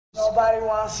Nobody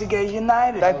wants to get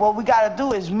united. Like, what we gotta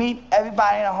do is meet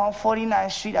everybody in 149th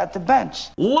Street at the bench.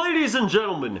 Ladies and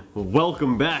gentlemen,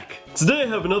 welcome back. Today I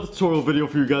have another tutorial video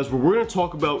for you guys where we're going to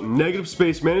talk about negative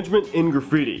space management in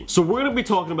graffiti. So we're going to be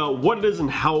talking about what it is and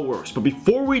how it works. But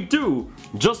before we do,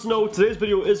 just know today's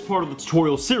video is part of the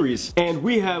tutorial series, and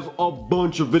we have a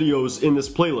bunch of videos in this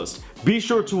playlist. Be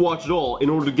sure to watch it all in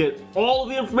order to get all of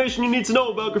the information you need to know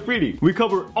about graffiti. We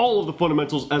cover all of the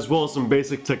fundamentals as well as some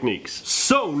basic techniques.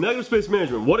 So, negative space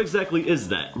management, what exactly is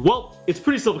that? Well, it's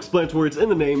pretty self-explanatory, it's in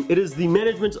the name. It is the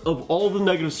management of all the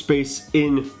negative space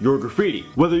in your graffiti.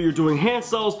 Whether you're doing hand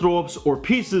styles, throw-ups, or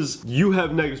pieces, you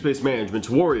have negative space management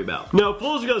to worry about. Now, for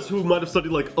those of you guys who might have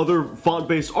studied like other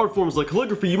font-based art forms like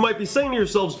calligraphy, you might be saying to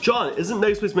yourselves, John, isn't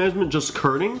negative space management just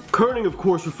kerning? Kerning, of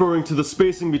course, referring to the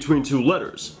spacing between two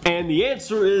letters. And the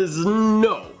answer is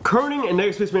no. Kerning and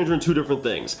negative space management are two different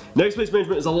things. Negative space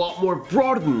management is a lot more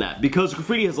broader than that because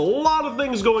graffiti has a lot of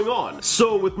things going on.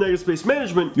 So with negative space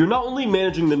management, you're not only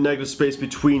managing the negative space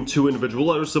between two individual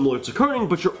letters similar to kerning,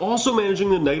 but you're also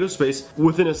managing the negative space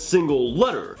within a single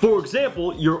letter. For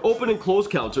example, your open and close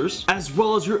counters, as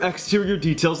well as your exterior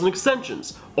details and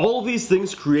extensions. All of these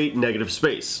things create negative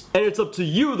space. And it's up to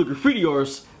you, the graffiti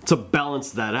artist, to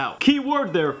balance that out. Key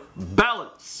word there,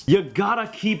 balance. You gotta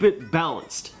keep it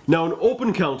balanced. Now, an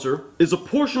open counter is a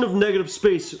portion of negative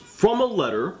space from a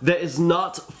letter that is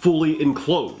not fully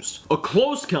enclosed. A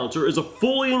closed counter is a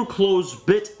fully enclosed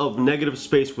bit of negative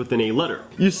space within a letter.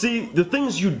 You see, the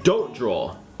things you don't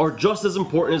draw are just as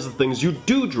important as the things you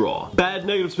do draw. Bad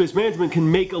negative space management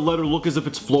can make a letter look as if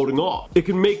it's floating off. It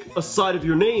can make a side of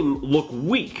your name look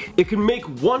weak. It can make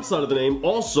one side of the name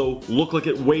also look like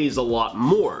it weighs a lot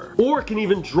more. Or it can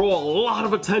even draw a lot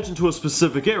of attention to a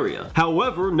specific area.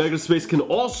 However, negative space can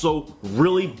also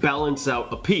really balance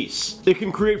out a piece. It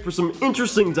can create for some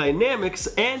interesting dynamics,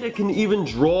 and it can even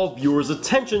draw viewers'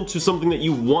 attention to something that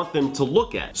you want them to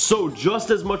look at. So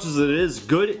just as much as it is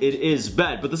good, it is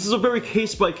bad. But this is a very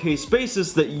case-by-case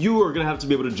basis that you are going to have to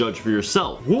be able to judge for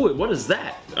yourself. Ooh, what is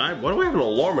that? Why do we have an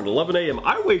alarm at 11 a.m.?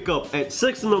 I wake up at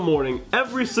 6 in the morning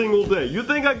every single day. You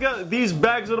think I got these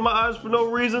bags out of my eyes for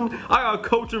no reason? I got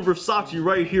Coach and Versace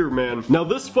right here, man. Now,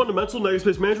 this fundamental negative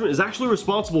space management is actually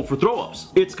responsible for throw-ups.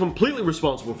 It's completely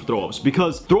responsible for throw-ups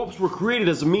because throw-ups were created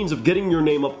as a means of getting your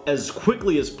name up as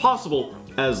quickly as possible,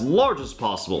 as large as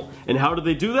possible. And how did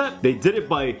they do that? They did it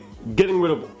by getting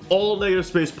rid of all negative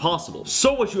space possible.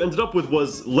 So what you ended up with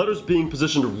was letters being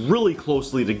positioned really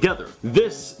closely together.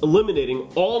 This eliminating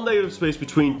all negative space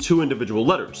between two individual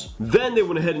letters. Then they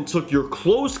went ahead and took your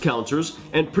closed counters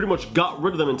and pretty much got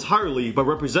rid of them entirely by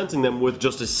representing them with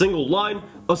just a single line,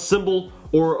 a symbol,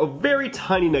 or a very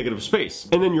tiny negative space.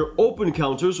 And then your open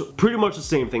counters, pretty much the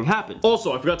same thing happened.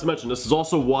 Also, I forgot to mention, this is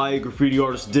also why graffiti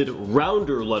artists did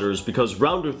rounder letters, because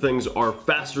rounder things are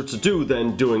faster to do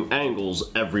than doing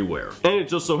angles everywhere. And it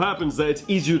just so happens that it's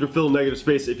easier to fill negative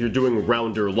space if you're doing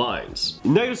rounder lines.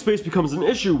 Negative space becomes an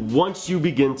issue once you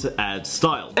begin to add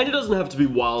style. And it doesn't have to be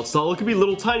wild style, it could be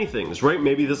little tiny things, right?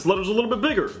 Maybe this letter's a little bit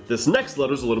bigger, this next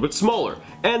letter's a little bit smaller,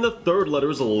 and the third letter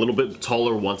is a little bit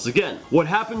taller once again. What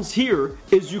happens here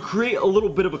is you create a little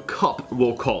bit of a cup,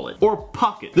 we'll call it, or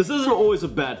pocket. This isn't always a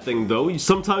bad thing though,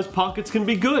 sometimes pockets can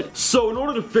be good. So in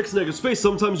order to fix negative space,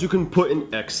 sometimes you can put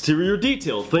an exterior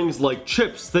detail, things like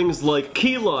chips, things like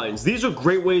key lines. These are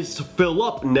great ways to fill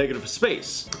up negative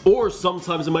space. Or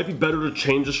sometimes it might be better to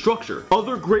change the structure.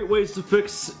 Other great ways to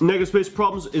fix negative space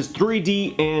problems is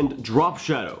 3D and drop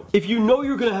shadow. If you know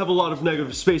you're gonna have a lot of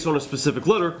negative space on a specific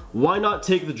letter, why not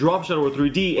take the drop shadow or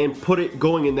 3D and put it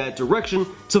going in that direction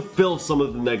to fill some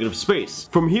of the negative space.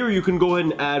 From here you can go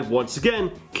ahead and add, once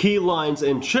again, key lines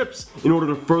and chips in order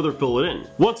to further fill it in.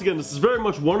 Once again, this is very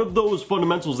much one of those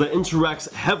fundamentals that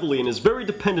interacts heavily and is very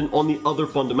dependent on the other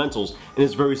fundamentals and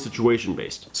is very situation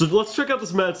based. So let's check out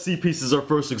this Mad C piece as our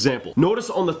first example. Notice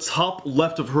on the top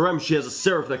left of her M she has a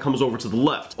serif that comes over to the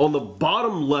left. On the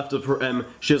bottom left of her M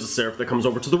she has a serif that comes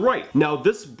over to the right. Now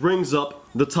this brings up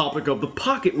the topic of the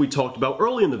pocket we talked about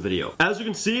early in the video. As you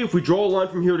can see, if we draw a line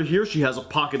from here to here, she has a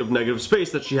pocket of negative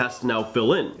space that she has to now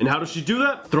fill in. And how does she do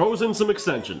that? Throws in some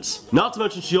extensions. Not to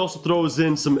mention she also throws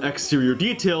in some exterior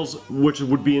details, which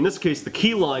would be in this case the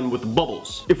key line with the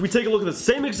bubbles. If we take a look at the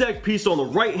same exact piece on the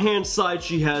right hand side,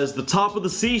 she has the top of the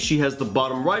C, she has the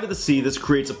bottom right of the C. This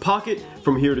creates a pocket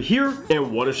from here to here.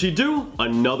 And what does she do?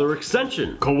 Another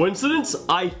extension. Coincidence?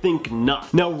 I think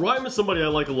not. Now Rhyme is somebody I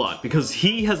like a lot because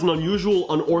he has an unusual,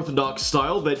 unorthodox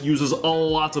style that uses a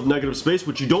lot of negative space,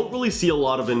 which you don't really see a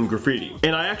lot of in graffiti.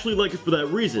 And I actually like it for that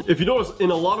reason. If you notice,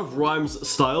 in a lot of Rhyme's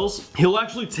styles, he'll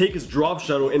actually take his drop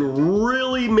shadow and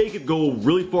really make it go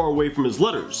really far away from his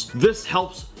letters. This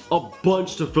helps a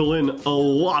bunch to fill in a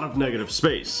lot of negative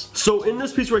space. So in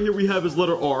this piece right here, we have his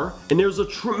letter R, and there's a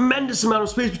tremendous amount of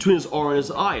space between his R and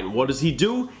his I. And what does he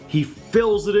do? He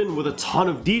fills it in with a ton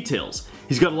of details.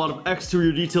 He's got a lot of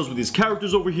exterior details with these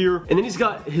characters over here, and then he's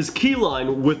got his key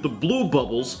line with the blue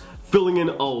bubbles filling in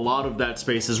a lot of that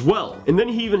space as well. And then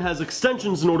he even has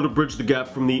extensions in order to bridge the gap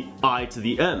from the I to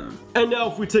the M. And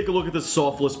now if we take a look at this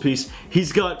soft list piece,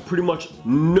 he's got pretty much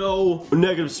no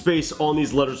negative space on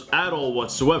these letters at all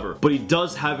whatsoever, but he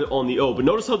does have it on the O. But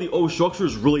notice how the O structure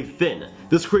is really thin.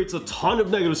 This creates a ton of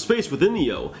negative space within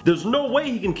the O. There's no way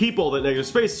he can keep all that negative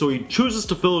space, so he chooses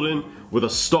to fill it in with a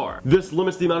star. This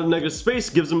limits the amount of negative space,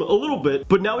 gives him a little bit,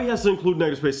 but now he has to include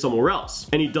negative space somewhere else.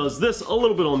 And he does this a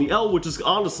little bit on the L, which is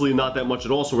honestly not that much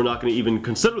at all, so we're not going to even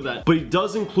consider that, but he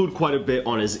does include quite a bit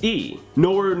on his E.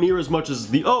 Nowhere near as much as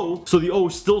the O, so the O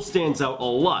still stands out a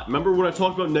lot. Remember when I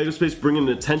talked about negative space bringing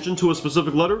attention to a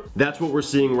specific letter? That's what we're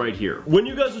seeing right here. When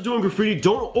you guys are doing graffiti,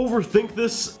 don't overthink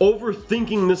this.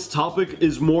 Overthinking this topic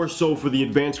is more so for the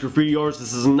advanced graffiti artists.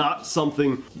 This is not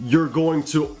something you're going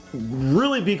to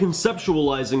really be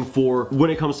conceptualizing for when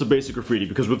it comes to basic graffiti,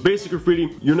 because with basic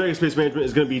graffiti, your negative space management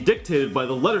is going to be dictated by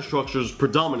the letter structures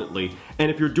predominantly, and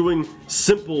if you're doing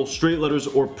simple straight letters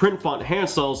or print font hand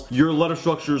styles, your letter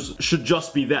structures should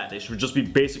just be that. They should just be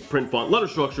basic print font letter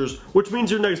structures, which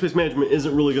means your negative space management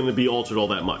isn't really going to be altered all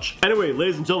that much. Anyway,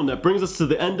 ladies and gentlemen, that brings us to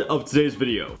the end of today's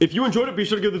video. If you enjoyed it, be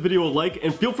sure to give the video a like,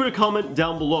 and feel free to comment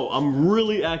down below. I'm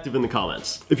really active in the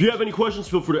comments. If you have any questions,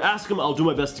 feel free to ask them. I'll do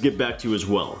my best to get back to you as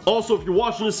well. Also, if you're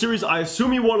watching this series, I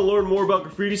assume you want to learn more about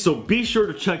graffiti, so be sure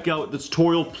to check out the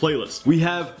tutorial playlist. We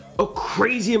have a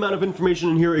crazy amount of information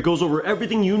in here. It goes over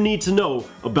everything you need to know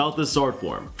about this art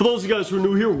form. For those of you guys who are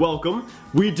new here, welcome.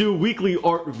 We do weekly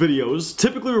art videos,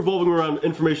 typically revolving around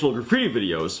informational graffiti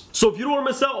videos. So if you don't want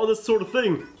to miss out on this sort of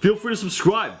thing, feel free to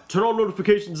subscribe. Turn on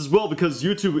notifications as well, because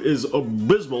YouTube is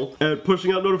abysmal at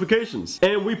pushing out notifications.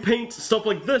 And we paint stuff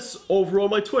like this over on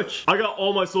my Twitch. I got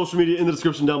all my social media in the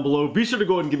description down below. Be sure to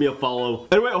go ahead and give me a follow.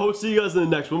 Anyway, I hope to see you guys in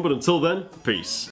the next one, but until then, peace.